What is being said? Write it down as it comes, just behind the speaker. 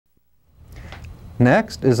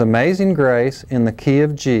Next is Amazing Grace in the key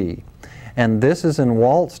of G, and this is in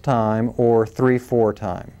waltz time or 3/4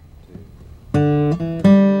 time.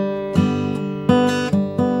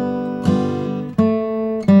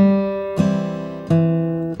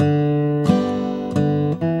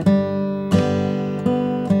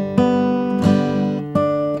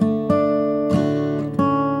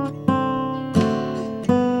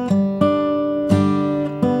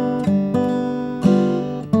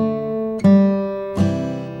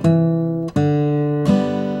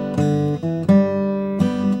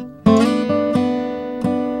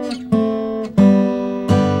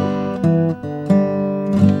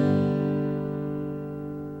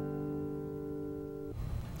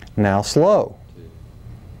 Now slow.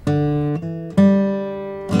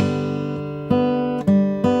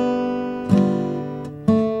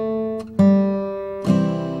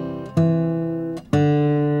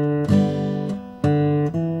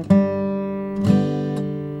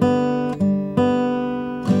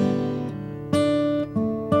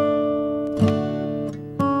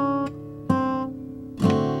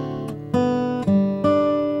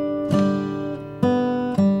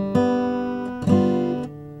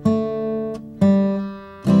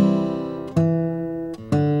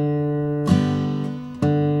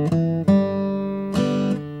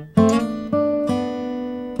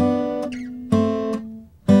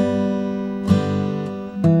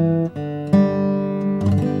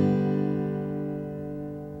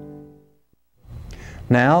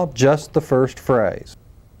 Now just the first phrase.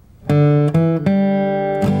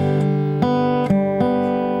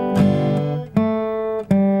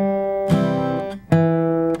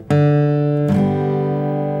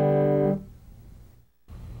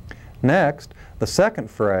 Next, the second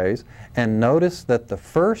phrase, and notice that the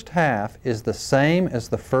first half is the same as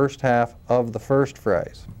the first half of the first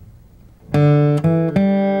phrase.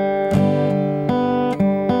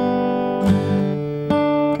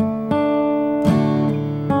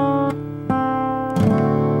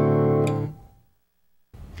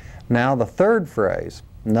 Now the third phrase,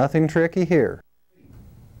 nothing tricky here.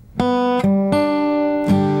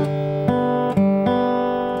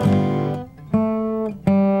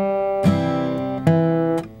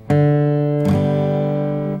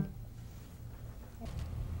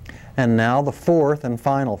 And now the fourth and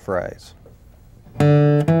final phrase.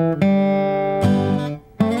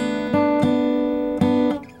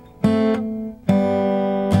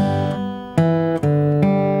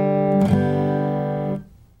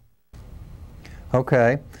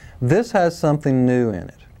 Okay, this has something new in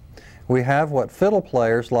it. We have what fiddle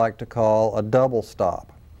players like to call a double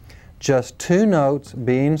stop. Just 2 notes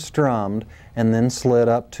being strummed and then slid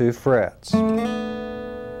up 2 frets.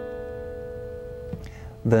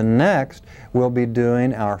 Then next, we'll be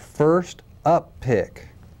doing our first up pick.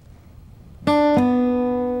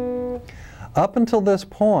 Up until this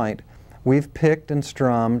point, we've picked and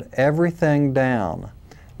strummed everything down.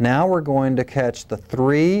 Now we're going to catch the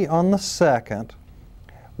 3 on the second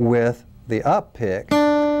with the up pick,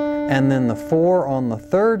 and then the 4 on the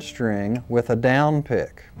third string with a down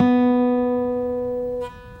pick.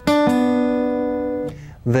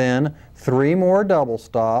 Then 3 more double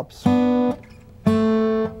stops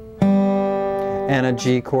and a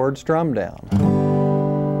G chord strum down.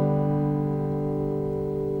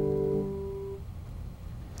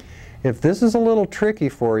 If this is a little tricky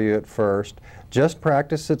for you at first, just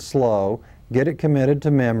practice it slow, get it committed to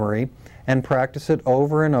memory, and practice it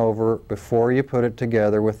over and over before you put it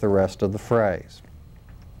together with the rest of the phrase.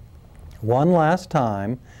 One last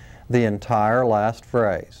time, the entire last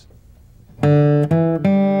phrase.